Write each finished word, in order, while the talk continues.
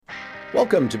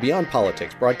Welcome to Beyond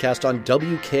Politics, broadcast on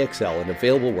WKXL and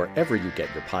available wherever you get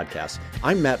your podcasts.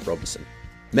 I'm Matt Robison.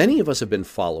 Many of us have been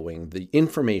following the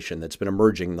information that's been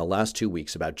emerging in the last 2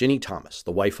 weeks about Ginny Thomas,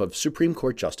 the wife of Supreme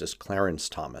Court Justice Clarence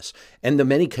Thomas, and the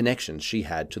many connections she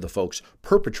had to the folks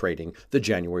perpetrating the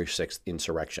January 6th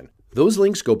insurrection. Those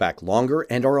links go back longer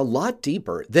and are a lot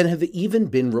deeper than have even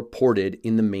been reported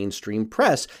in the mainstream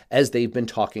press as they've been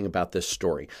talking about this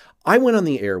story. I went on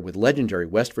the air with legendary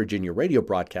West Virginia radio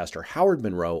broadcaster Howard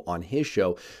Monroe on his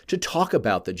show to talk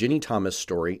about the Ginny Thomas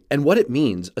story and what it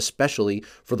means, especially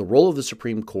for the role of the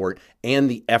Supreme Court and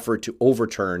the effort to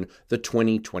overturn the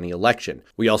 2020 election.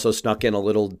 We also snuck in a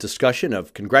little discussion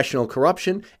of congressional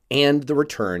corruption and the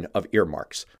return of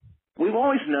earmarks. We've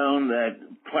always known that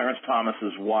Clarence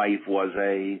Thomas's wife was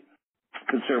a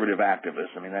conservative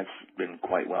activist. I mean, that's been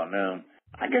quite well known.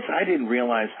 I guess I didn't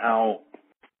realize how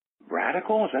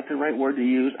radical, is that the right word to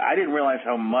use? I didn't realize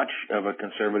how much of a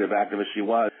conservative activist she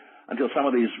was until some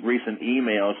of these recent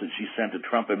emails that she sent to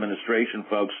Trump administration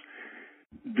folks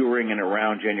during and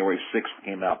around January 6th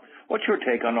came out. What's your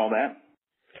take on all that?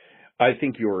 I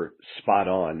think you're spot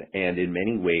on, and in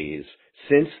many ways,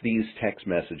 since these text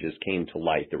messages came to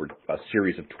light, there were a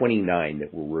series of 29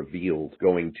 that were revealed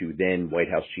going to then White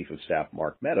House Chief of Staff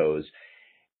Mark Meadows.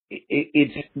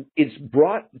 It's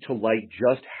brought to light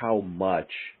just how much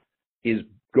is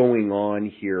going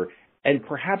on here and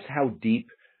perhaps how deep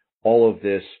all of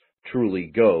this truly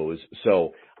goes.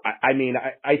 So,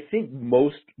 I think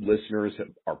most listeners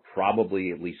are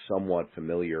probably at least somewhat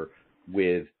familiar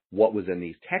with what was in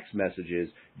these text messages.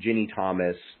 Ginny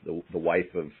Thomas, the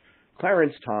wife of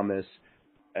Clarence Thomas,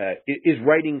 is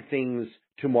writing things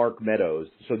to Mark Meadows.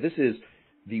 So this is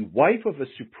the wife of a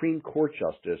Supreme Court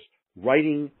justice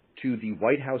writing to the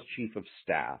White House Chief of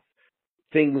Staff.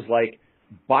 Things like,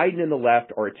 Biden and the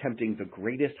left are attempting the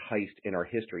greatest heist in our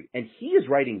history. And he is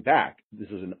writing back, this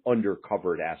is an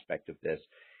undercovered aspect of this,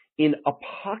 in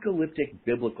apocalyptic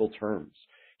biblical terms.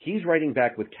 He's writing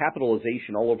back with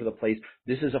capitalization all over the place.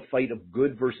 This is a fight of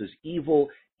good versus evil.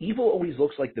 Evil always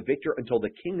looks like the victor until the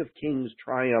King of Kings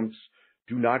triumphs.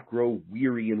 Do not grow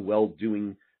weary in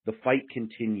well-doing. The fight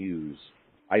continues.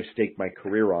 I've staked my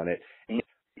career on it.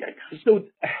 So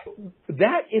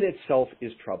that in itself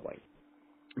is troubling.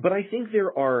 But I think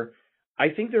there are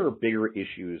bigger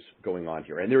issues going on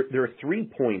here. And there are 3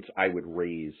 points I would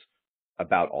raise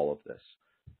about all of this.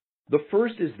 The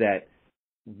first is that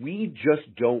we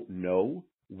just don't know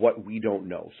what we don't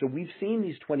know. So we've seen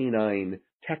these 29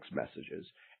 text messages,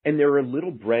 and there are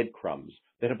little breadcrumbs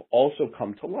that have also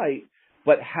come to light,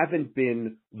 but haven't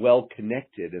been well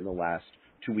connected in the last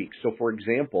 2 weeks. So, for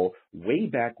example, way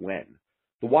back when,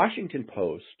 the Washington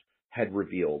Post had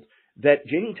revealed that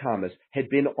Ginny Thomas had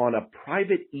been on a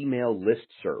private email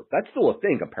listserv. That's still a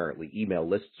thing, apparently, email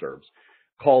listservs,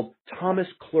 called Thomas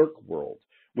Clerk World,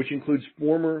 which includes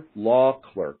former law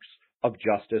clerks of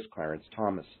Justice Clarence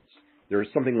Thomas. There's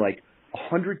something like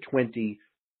 120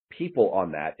 people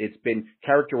on that. It's been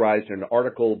characterized in an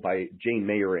article by Jane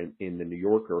Mayer in the New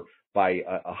Yorker by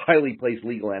a highly placed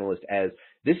legal analyst as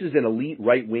this is an elite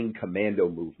right-wing commando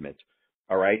movement.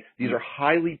 All right? These are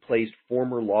highly placed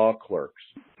former law clerks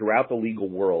throughout the legal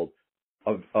world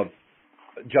of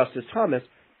Justice Thomas.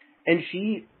 And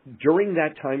she, during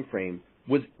that time frame,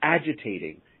 was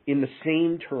agitating in the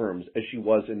same terms as she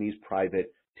was in these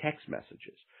private text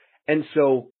messages. And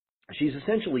so she's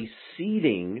essentially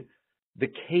ceding the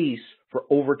case for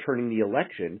overturning the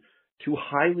election to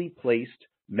highly placed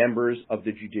members of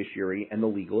the judiciary and the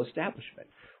legal establishment.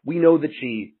 We know that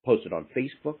she posted on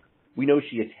Facebook. We know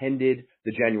she attended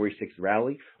the January 6th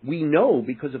rally. We know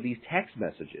because of these text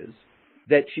messages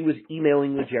that she was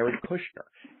emailing with Jared Kushner.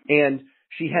 And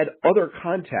she had other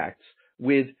contacts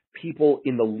with people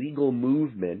in the legal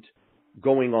movement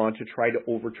going on to try to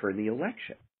overturn the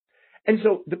election. And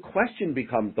so the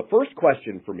first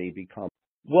question for me becomes,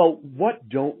 well, what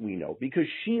don't we know? Because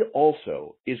she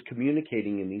also is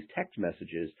communicating in these text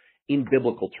messages in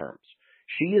biblical terms.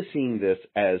 She is seeing this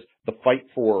as the fight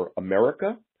for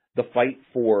America. The fight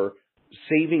for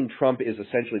saving Trump is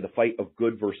essentially the fight of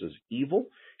good versus evil.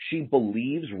 She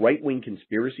believes right-wing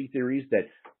conspiracy theories that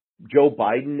Joe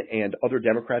Biden and other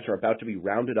Democrats are about to be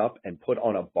rounded up and put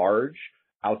on a barge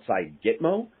outside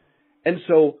Gitmo. And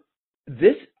so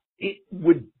it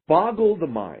would boggle the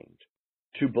mind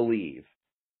to believe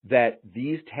that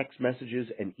these text messages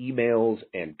and emails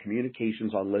and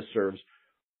communications on listservs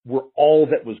were all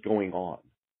that was going on.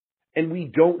 And we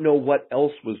don't know what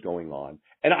else was going on.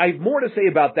 And I have more to say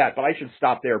about that, but I should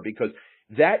stop there because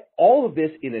all of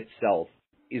this in itself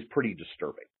is pretty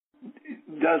disturbing.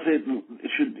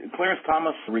 Should Clarence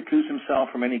Thomas recuse himself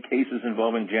from any cases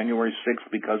involving January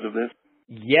 6th because of this?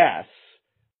 Yes,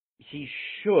 he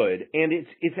should. And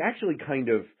it's actually kind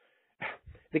of,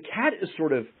 the cat is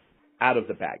sort of out of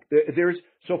the bag.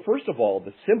 So first of all,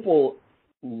 the simple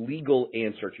legal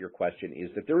answer to your question is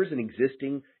that there is an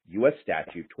existing U.S.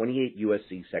 statute, 28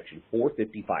 U.S.C. Section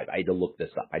 455. I had to look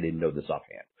this up. I didn't know this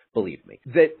offhand, believe me,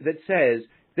 that says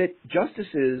that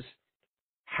justices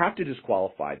have to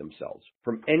disqualify themselves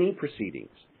from any proceedings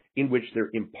in which their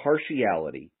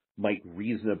impartiality might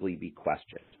reasonably be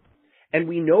questioned. And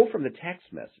we know from the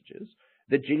text messages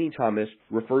that Ginny Thomas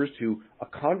refers to a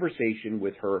conversation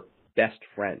with her best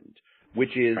friend,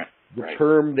 which is the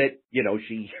term that,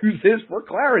 she uses for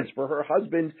Clarence, for her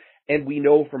husband. And we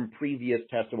know from previous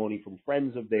testimony from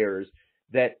friends of theirs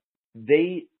that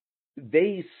they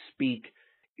speak.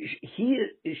 She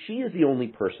is the only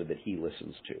person that he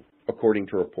listens to, according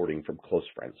to reporting from close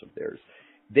friends of theirs.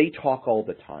 They talk all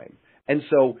the time. And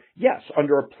so, yes,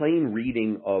 under a plain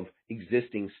reading of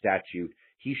existing statute,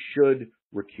 he should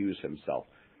recuse himself.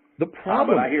 The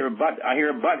problem, but I hear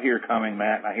a but here coming,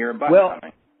 Matt. I hear a but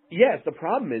coming. Yes, the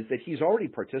problem is that he's already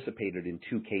participated in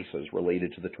 2 cases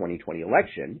related to the 2020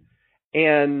 election,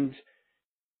 and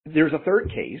there's a third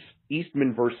case,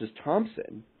 Eastman versus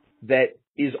Thompson, that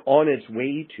is on its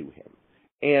way to him,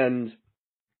 and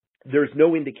there's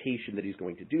no indication that he's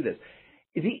going to do this.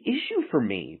 The issue for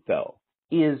me, though,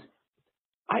 is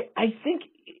I think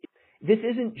this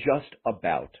isn't just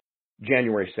about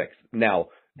January 6th. Now,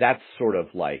 that's sort of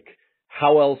like,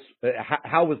 how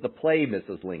was the play,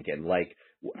 Mrs. Lincoln?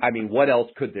 What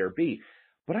else could there be?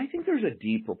 But I think there's a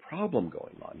deeper problem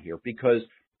going on here because,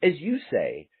 as you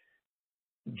say,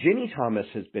 Ginny Thomas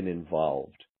has been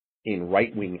involved in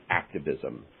right-wing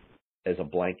activism as a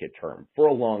blanket term for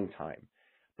a long time.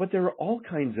 But there are all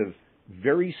kinds of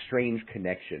very strange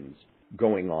connections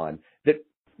going on that,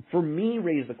 for me,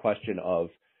 raise the question of,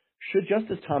 should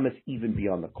Justice Thomas even be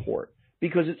on the court?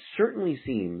 Because it certainly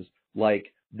seems like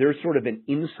there's sort of an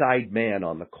inside man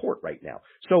on the court right now.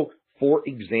 So, for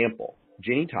example,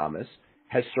 Ginny Thomas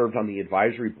has served on the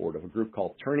advisory board of a group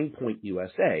called Turning Point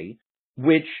USA,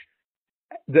 which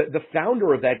the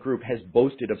founder of that group has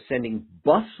boasted of sending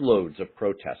busloads of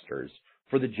protesters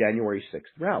for the January 6th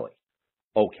rally.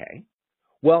 Okay.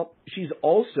 Well, she's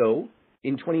also,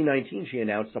 in 2019, she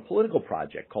announced a political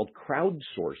project called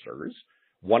Crowdsourcers.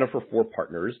 One of her 4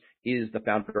 partners is the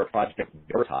founder of Project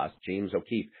Veritas, James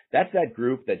O'Keefe. That's that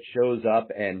group that shows up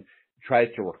and tries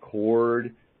to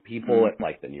record people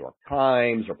at the New York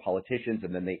Times or politicians,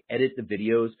 and then they edit the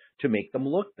videos to make them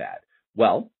look bad.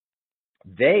 Well,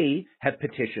 they have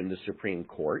petitioned the Supreme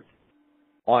Court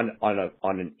on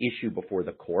an issue before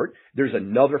the court. There's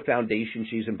another foundation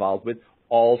she's involved with,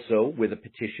 also with a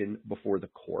petition before the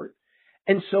court.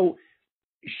 And so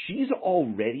she's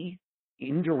already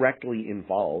indirectly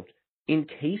involved in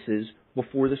cases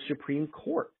before the Supreme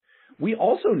Court. We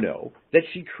also know that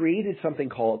she created something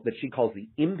that she calls the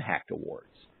Impact Awards.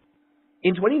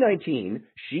 In 2019,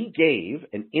 she gave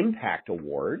an Impact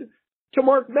Award to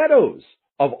Mark Meadows,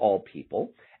 of all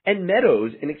people. And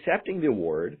Meadows, in accepting the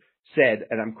award, said,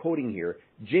 and I'm quoting here,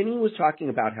 Ginny was talking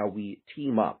about how we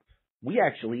team up. We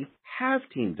actually have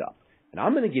teamed up. And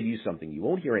I'm going to give you something you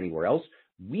won't hear anywhere else.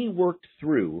 We worked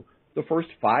through the first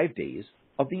 5 days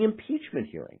of the impeachment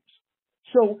hearings.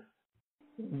 So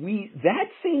that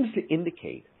seems to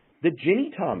indicate that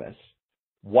Ginny Thomas,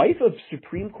 wife of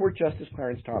Supreme Court Justice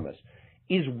Clarence Thomas,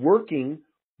 is working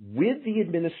with the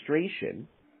administration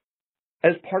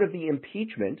as part of the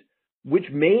impeachment, which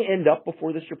may end up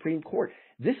before the Supreme Court.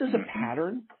 This is a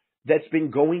pattern that's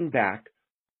been going back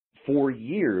for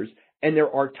years, and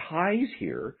there are ties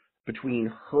here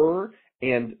between her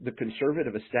and the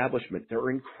conservative establishment that are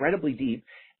incredibly deep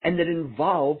and that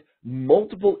involve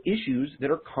multiple issues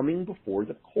that are coming before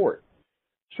the court.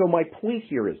 So my point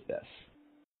here is this.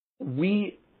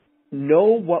 We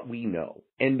know what we know,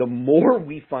 and the more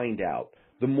we find out,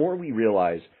 the more we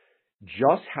realize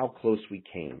just how close we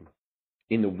came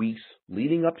in the weeks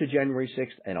leading up to January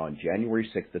 6th and on January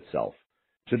 6th itself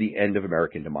to the end of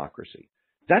American democracy.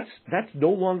 That's no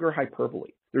longer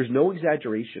hyperbole. There's no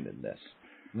exaggeration in this.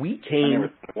 We came. I never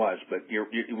thought it was, but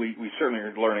we certainly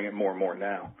are learning it more and more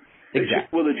now. Exactly.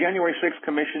 Will the January 6th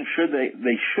Commission,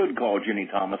 they should call Ginny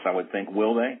Thomas, I would think,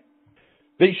 will they?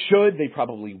 They should. They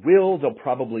probably will. They'll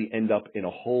probably end up in a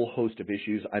whole host of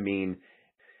issues. I mean,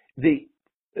 the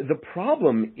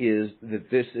problem is that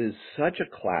this is such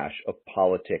a clash of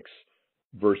politics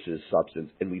versus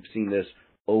substance, and we've seen this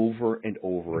over and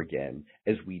over again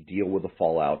as we deal with the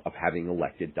fallout of having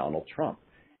elected Donald Trump,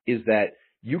 is that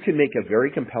you can make a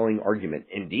very compelling argument.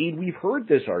 Indeed, we've heard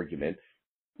this argument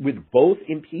with both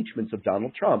impeachments of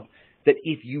Donald Trump, that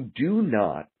if you do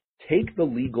not take the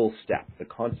legal step, the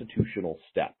constitutional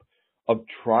step, of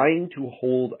trying to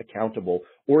hold accountable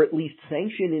or at least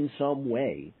sanction in some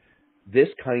way this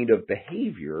kind of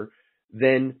behavior,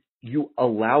 then you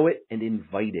allow it and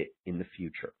invite it in the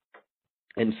future.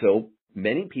 And so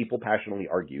many people passionately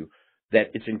argue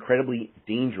that it's incredibly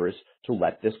dangerous to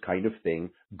let this kind of thing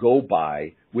go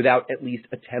by without at least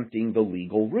attempting the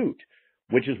legal route,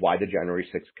 which is why the January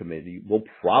 6th committee will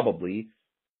probably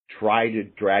try to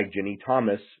drag Ginny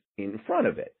Thomas in front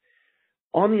of it.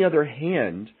 On the other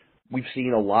hand, we've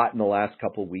seen a lot in the last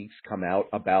couple of weeks come out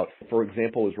about, for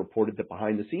example, is reported that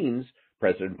behind the scenes,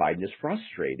 President Biden is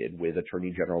frustrated with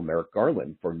Attorney General Merrick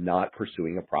Garland for not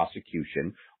pursuing a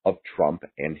prosecution of Trump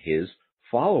and his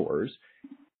followers,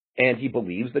 and he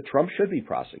believes that Trump should be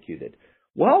prosecuted.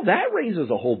 Well, that raises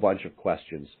a whole bunch of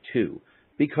questions, too,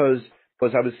 because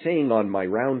as I was saying on my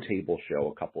roundtable show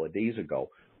a couple of days ago,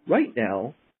 right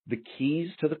now, the keys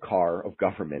to the car of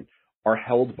government are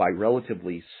held by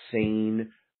relatively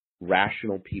sane,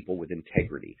 rational people with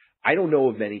integrity. I don't know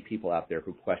of many people out there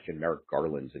who question Merrick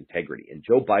Garland's integrity. And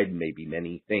Joe Biden may be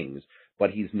many things,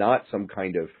 but he's not some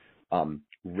kind of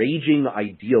raging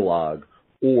ideologue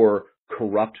or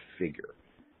corrupt figure.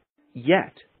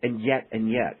 Yet, in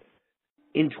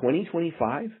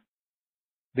 2025,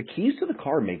 the keys to the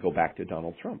car may go back to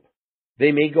Donald Trump.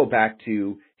 They may go back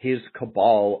to his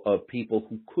cabal of people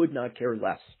who could not care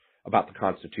less about the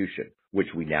Constitution, which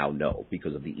we now know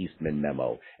because of the Eastman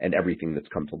memo and everything that's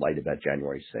come to light about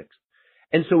January 6th.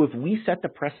 And so if we set the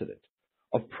precedent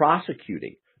of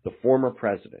prosecuting the former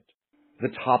president, the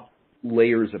top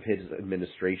layers of his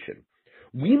administration,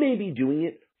 we may be doing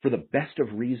it for the best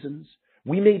of reasons.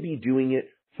 We may be doing it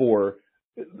for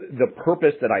the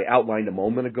purpose that I outlined a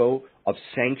moment ago of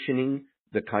sanctioning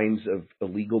the kinds of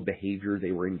illegal behavior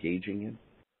they were engaging in.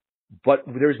 But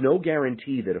there's no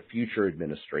guarantee that a future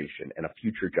administration and a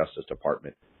future Justice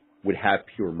Department would have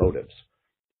pure motives.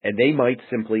 And they might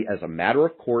simply, as a matter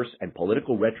of course and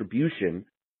political retribution,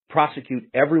 prosecute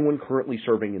everyone currently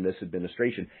serving in this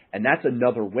administration. And that's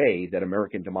another way that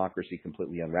American democracy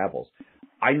completely unravels.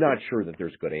 I'm not sure that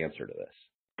there's a good answer to this.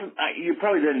 You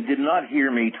probably did not hear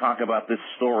me talk about this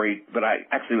story, but I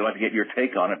actually would like to get your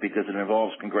take on it because it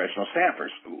involves congressional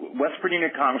staffers. West Virginia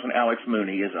Congressman Alex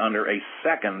Mooney is under a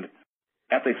second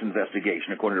ethics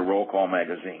investigation, according to Roll Call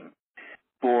magazine,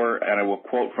 for, and I will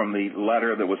quote from the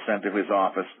letter that was sent to his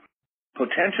office,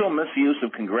 potential misuse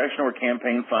of congressional or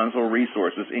campaign funds or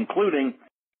resources, including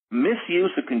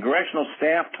misuse of congressional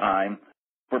staff time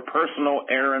for personal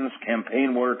errands,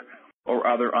 campaign work, or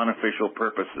other unofficial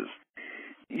purposes.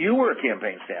 You were a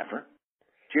campaign staffer.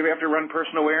 Did you ever have to run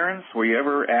personal errands? Were you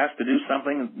ever asked to do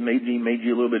something that made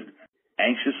you a little bit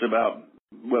anxious about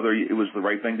whether it was the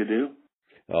right thing to do?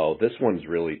 Oh, this one's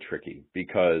really tricky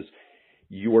because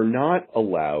you are not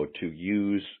allowed to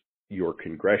use your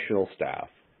congressional staff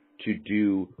to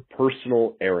do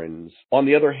personal errands. On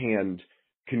the other hand,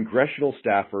 congressional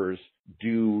staffers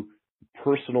do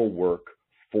personal work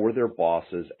for their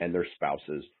bosses and their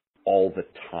spouses all the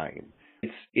time.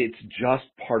 It's just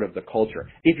part of the culture.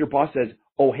 If your boss says,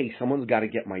 oh, hey, someone's got to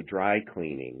get my dry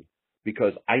cleaning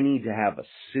because I need to have a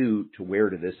suit to wear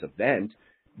to this event,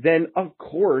 then of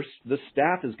course the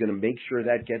staff is going to make sure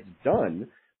that gets done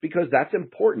because that's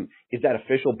important. Is that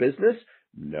official business?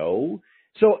 No.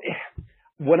 So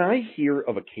when I hear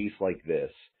of a case like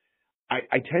this,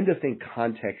 I tend to think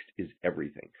context is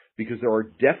everything because there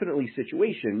are definitely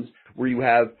situations where you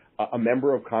have a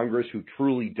member of Congress who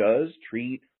truly does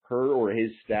treat her or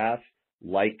his staff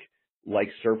like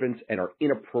servants and are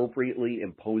inappropriately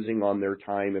imposing on their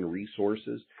time and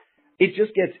resources.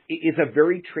 It's a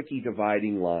very tricky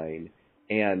dividing line,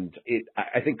 and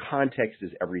I think context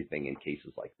is everything in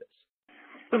cases like this.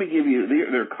 Let me give you,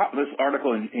 this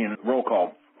article in Roll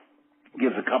Call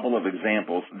gives a couple of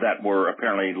examples that were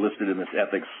apparently listed in this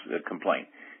ethics complaint.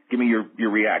 Give me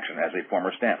your reaction as a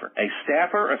former staffer. A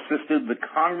staffer assisted the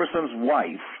congressman's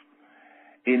wife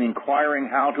in inquiring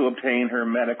how to obtain her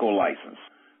medical license.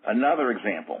 Another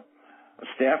example, a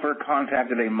staffer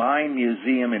contacted a mine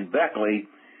museum in Beckley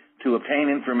to obtain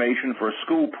information for a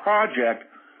school project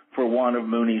for one of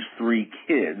Mooney's 3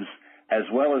 kids, as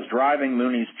well as driving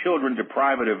Mooney's children to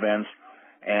private events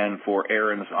and for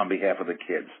errands on behalf of the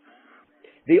kids.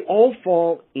 They all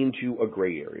fall into a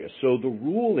gray area. So the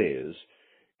rule is,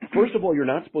 first of all, you're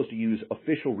not supposed to use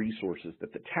official resources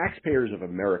that the taxpayers of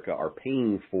America are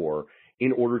paying for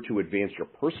in order to advance your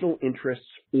personal interests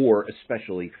or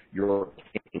especially your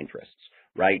interests,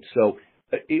 right? So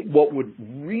What would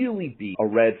really be a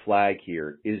red flag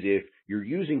here is if you're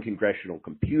using congressional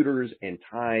computers and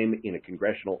time in a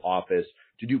congressional office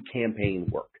to do campaign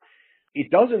work. It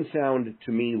doesn't sound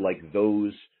to me like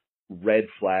those red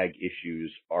flag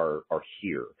issues are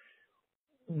here.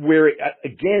 Where,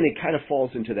 again, it kind of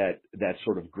falls into that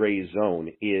sort of gray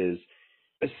zone is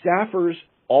staffers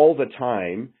all the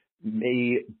time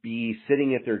may be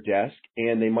sitting at their desk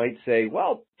and they might say,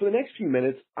 well, for the next few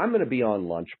minutes, I'm going to be on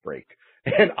lunch break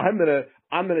and I'm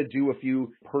going to do a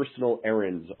few personal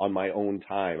errands on my own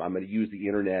time. I'm going to use the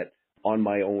internet on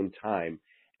my own time.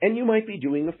 And you might be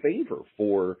doing a favor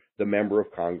for the member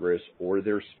of Congress or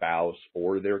their spouse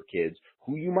or their kids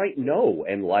who you might know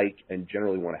and like and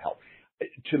generally want to help.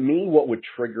 To me, what would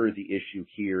trigger the issue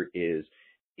here is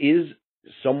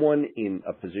someone in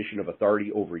a position of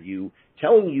authority over you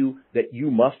telling you that you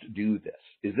must do this?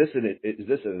 Is this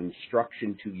an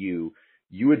instruction to you?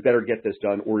 You had better get this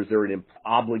done, or is there an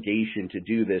obligation to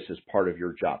do this as part of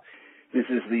your job? This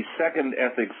is the second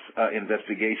ethics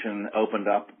investigation opened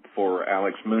up for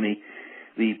Alex Mooney.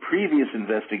 The previous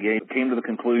investigation came to the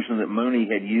conclusion that Mooney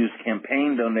had used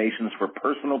campaign donations for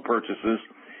personal purchases,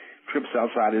 trips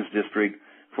outside his district,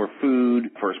 for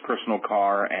food, for his personal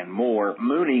car, and more.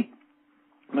 Mooney's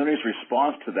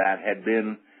response to that had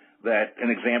been that an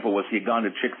example was he had gone to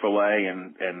Chick-fil-A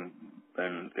and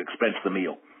expensed the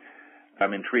meal.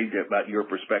 I'm intrigued about your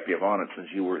perspective on it since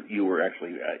you were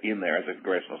actually in there as a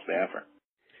congressional staffer.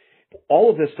 All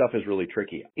of this stuff is really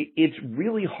tricky. It's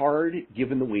really hard,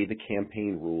 given the way the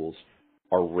campaign rules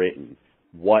are written,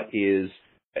 what is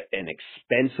an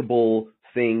expensible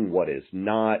thing, what is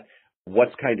not,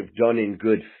 what's kind of done in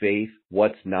good faith,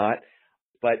 what's not.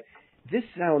 But this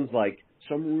sounds like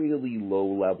some really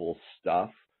low-level stuff.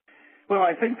 Well,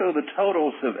 I think, though, the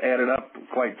totals have added up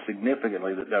quite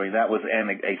significantly. I mean, that was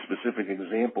a specific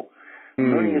example.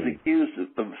 Mooney is accused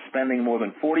of spending more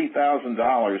than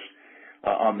 $40,000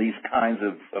 on these kinds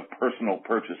of personal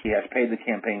purchases. He has paid the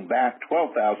campaign back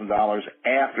 $12,000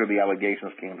 after the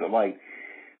allegations came to light.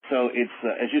 So it's,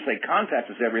 as you say,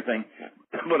 context is everything,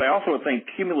 but I also think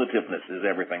cumulativeness is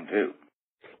everything, too.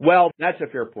 Well, that's a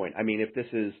fair point. I mean, if this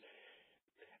is,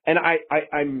 and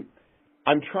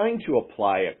I'm trying to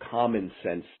apply a common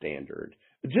sense standard.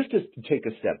 Just to take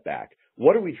a step back,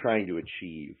 what are we trying to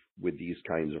achieve with these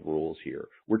kinds of rules here?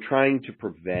 We're trying to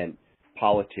prevent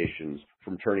politicians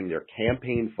from turning their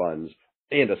campaign funds,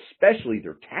 and especially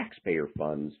their taxpayer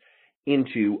funds,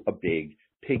 into a big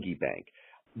piggy bank.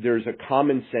 There's a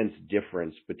common sense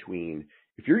difference between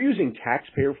if you're using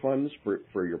taxpayer funds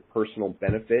for your personal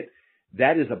benefit,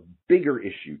 that is a bigger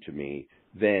issue to me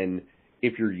than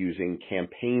if you're using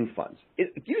campaign funds.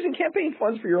 Using campaign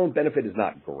funds for your own benefit is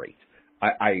not great.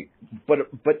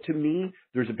 But to me,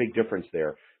 there's a big difference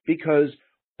there because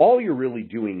all you're really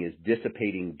doing is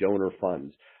dissipating donor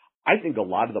funds. I think a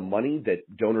lot of the money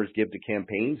that donors give to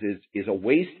campaigns is a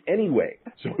waste anyway.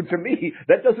 So to me,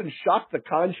 that doesn't shock the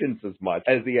conscience as much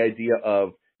as the idea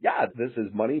of, yeah, this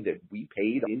is money that we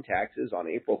paid in taxes on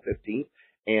April 15th,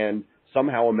 and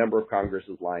somehow a member of Congress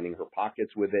is lining her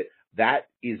pockets with it. That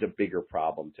is a bigger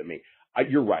problem to me.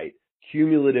 You're right.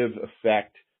 Cumulative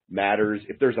effect matters.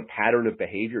 If there's a pattern of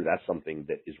behavior, that's something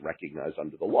that is recognized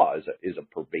under the law is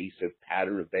a pervasive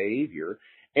pattern of behavior.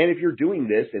 And if you're doing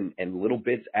this and little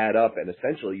bits add up and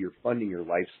essentially you're funding your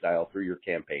lifestyle through your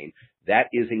campaign, that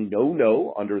is a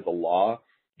no-no under the law.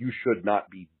 You should not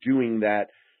be doing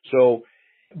that. So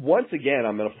once again,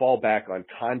 I'm going to fall back on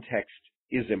context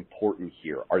is important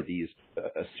here. Are these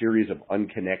a series of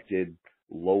unconnected,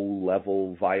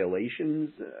 low-level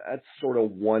violations? That's sort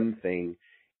of one thing.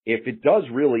 If it does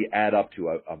really add up to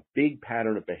a big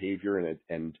pattern of behavior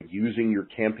and using your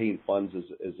campaign funds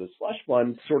as a slush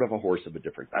fund, sort of a horse of a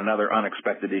different kind. Another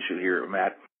unexpected issue here,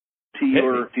 Matt. To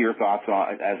your thoughts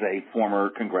on as a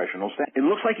former congressional staff, it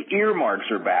looks like earmarks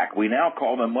are back. We now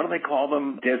call them, what do they call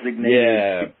them? Designated.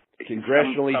 Yeah,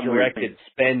 congressionally directed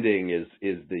spending is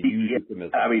the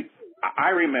euphemism. I mean, I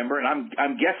remember, and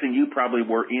I'm guessing you probably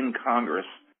were in Congress.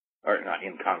 Or not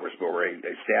in Congress, but were a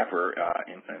staffer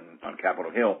on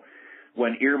Capitol Hill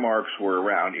when earmarks were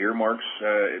around. Earmarks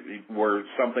were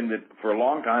something that for a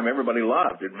long time everybody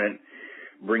loved. It meant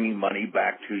bringing money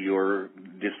back to your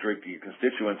district, your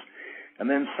constituents. And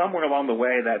then somewhere along the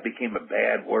way that became a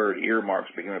bad word.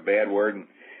 Earmarks became a bad word, and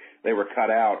they were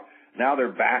cut out. Now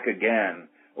they're back again.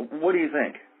 What do you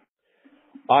think?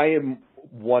 I am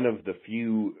one of the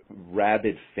few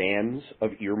rabid fans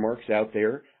of earmarks out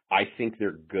there. I think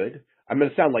they're good. I'm going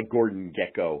to sound like Gordon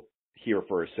Gekko here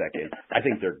for a second. I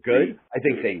think they're good. I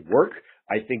think they work.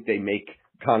 I think they make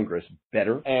Congress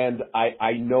better. And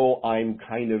I know I'm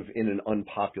kind of in an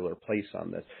unpopular place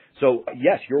on this. So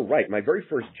yes, you're right. My very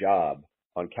first job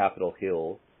on Capitol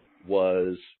Hill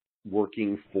was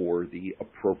working for the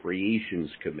Appropriations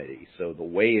Committee. So the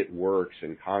way it works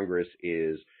in Congress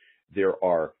is there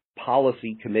are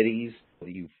policy committees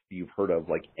that you've heard of,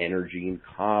 like Energy and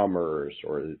Commerce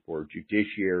or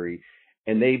Judiciary,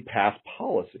 and they pass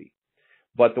policy.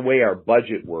 But the way our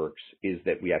budget works is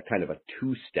that we have kind of a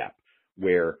two-step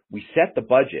where we set the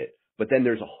budget, but then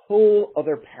there's a whole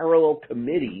other parallel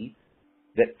committee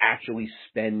that actually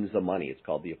spends the money. It's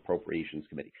called the Appropriations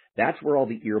Committee. That's where all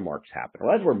the earmarks happen,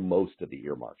 or that's where most of the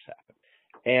earmarks happen.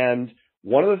 And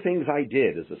one of the things I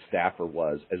did as a staffer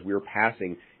was, as we were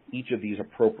passing each of these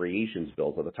appropriations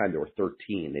bills, at the time there were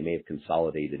 13, they may have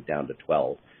consolidated down to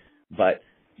 12, but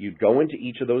you'd go into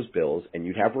each of those bills and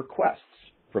you'd have requests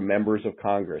from members of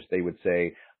Congress. They would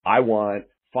say, I want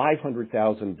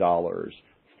 $500,000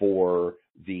 for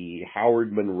the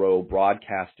Howard Monroe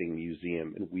Broadcasting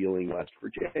Museum in Wheeling, West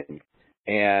Virginia.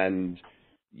 And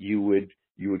you would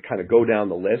kind of go down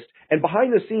the list. And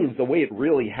behind the scenes, the way it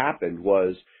really happened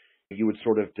was you would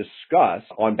sort of discuss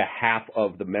on behalf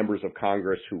of the members of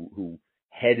Congress who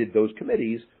headed those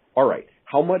committees, all right,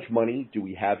 how much money do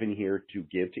we have in here to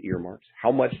give to earmarks?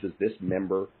 How much does this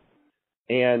member,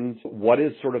 and what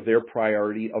is sort of their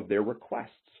priority of their requests?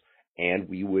 And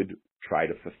we would try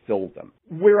to fulfill them.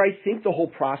 Where I think the whole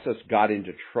process got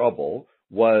into trouble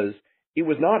was it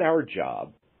was not our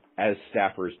job as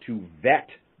staffers to vet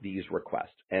these requests.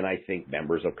 And I think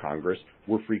members of Congress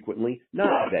were frequently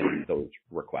not vetting those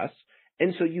requests.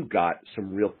 And so you got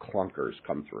some real clunkers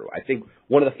come through. I think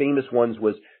one of the famous ones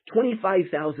was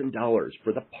 $25,000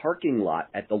 for the parking lot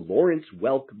at the Lawrence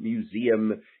Welk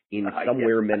Museum in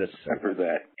somewhere, Minnesota. I remember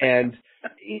that. And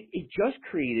it just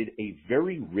created a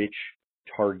very rich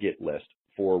target list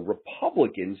for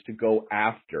Republicans to go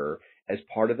after as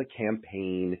part of the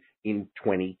campaign in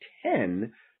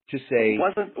 2010 to say...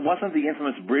 Wasn't the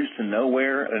infamous Bridge to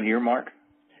Nowhere an earmark?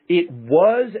 It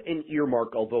was an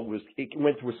earmark, although it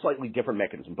went through a slightly different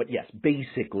mechanism. But yes,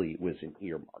 basically it was an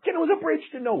earmark. And it was a bridge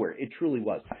to nowhere. It truly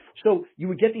was. So you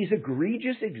would get these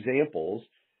egregious examples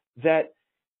that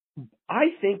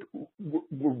I think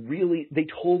were really, they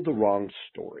told the wrong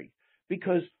story.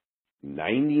 Because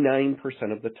 99%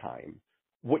 of the time,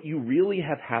 what you really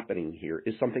have happening here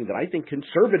is something that I think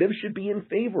conservatives should be in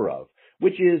favor of,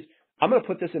 which is, I'm going to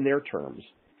put this in their terms.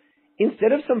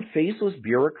 Instead of some faceless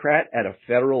bureaucrat at a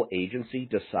federal agency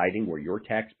deciding where your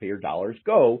taxpayer dollars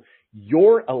go,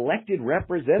 your elected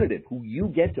representative, who you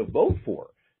get to vote for,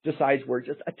 decides where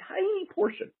just a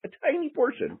tiny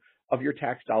portion of your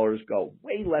tax dollars go,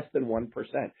 way less than 1%.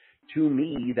 To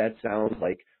me, that sounds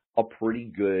like a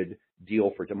pretty good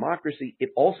deal for democracy.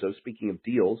 It also, speaking of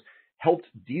deals, helped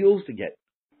deals to get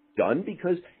done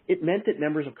because it meant that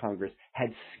members of Congress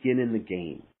had skin in the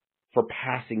game for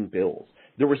passing bills.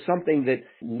 There was something that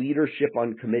leadership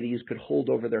on committees could hold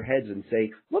over their heads and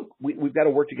say, look, we've got to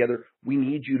work together. We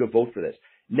need you to vote for this.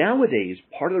 Nowadays,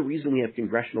 part of the reason we have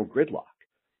congressional gridlock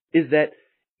is that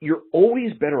you're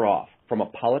always better off from a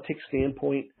politics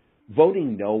standpoint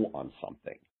voting no on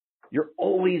something. You're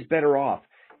always better off.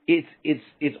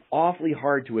 It's awfully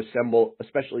hard to assemble,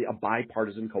 especially a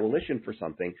bipartisan coalition for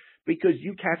something, because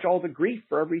you catch all the grief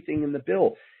for everything in the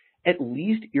bill. At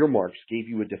least earmarks gave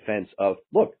you a defense of,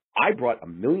 look, I brought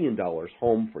 $1 million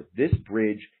home for this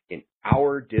bridge in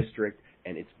our district,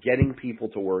 and it's getting people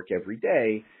to work every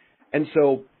day. And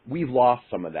so we've lost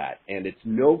some of that. And it's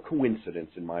no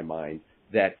coincidence in my mind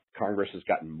that Congress has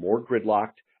gotten more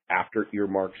gridlocked after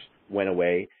earmarks went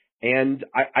away. And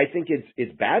I think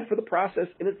it's bad for the process,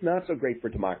 and it's not so great for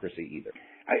democracy either.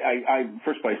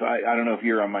 First place, I don't know if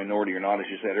you're a minority or not, as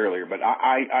you said earlier, but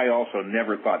I also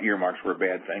never thought earmarks were a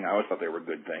bad thing. I always thought they were a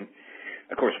good thing.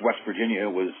 Of course, West Virginia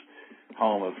was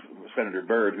home of Senator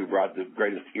Byrd, who brought the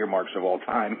greatest earmarks of all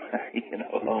time,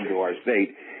 home to our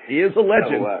state. He is a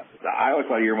legend. So, I always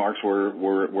thought earmarks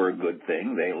were a good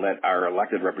thing. They let our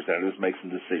elected representatives make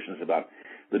some decisions about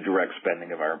the direct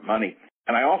spending of our money.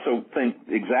 And I also think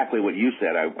exactly what you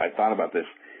said. I thought about this.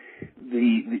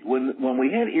 When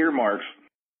we had earmarks,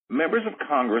 members of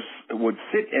Congress would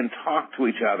sit and talk to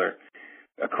each other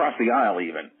across the aisle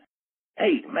even.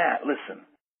 Hey, Matt, listen,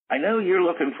 I know you're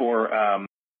looking for a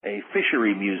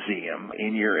fishery museum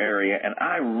in your area, and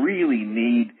I really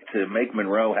need to make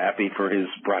Monroe happy for his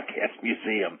broadcast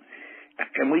museum.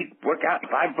 Can we work out? If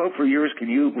I vote for yours,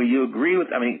 will you agree with?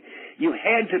 I mean, you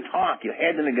had to talk, you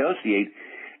had to negotiate.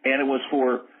 And it was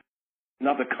for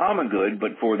not the common good,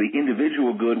 but for the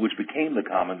individual good, which became the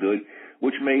common good,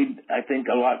 which made, I think,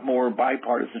 a lot more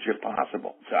bipartisanship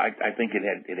possible. So I think it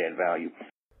had value.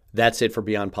 That's it for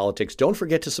Beyond Politics. Don't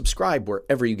forget to subscribe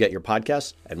wherever you get your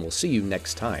podcasts, and we'll see you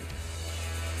next time.